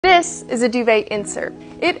This is a duvet insert.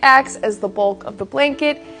 It acts as the bulk of the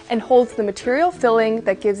blanket and holds the material filling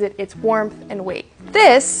that gives it its warmth and weight.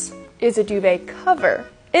 This is a duvet cover.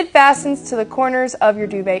 It fastens to the corners of your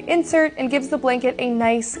duvet insert and gives the blanket a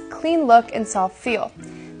nice, clean look and soft feel.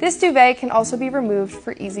 This duvet can also be removed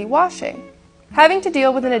for easy washing. Having to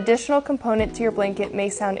deal with an additional component to your blanket may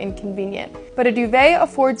sound inconvenient, but a duvet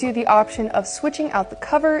affords you the option of switching out the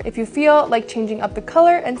cover if you feel like changing up the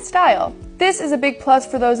color and style. This is a big plus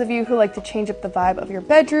for those of you who like to change up the vibe of your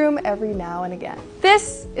bedroom every now and again.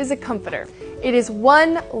 This is a comforter. It is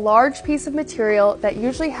one large piece of material that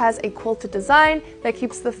usually has a quilted design that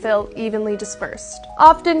keeps the fill evenly dispersed.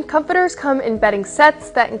 Often, comforters come in bedding sets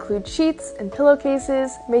that include sheets and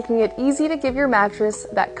pillowcases, making it easy to give your mattress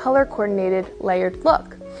that color-coordinated, layered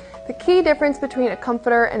look. The key difference between a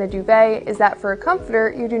comforter and a duvet is that for a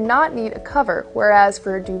comforter, you do not need a cover, whereas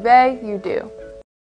for a duvet, you do.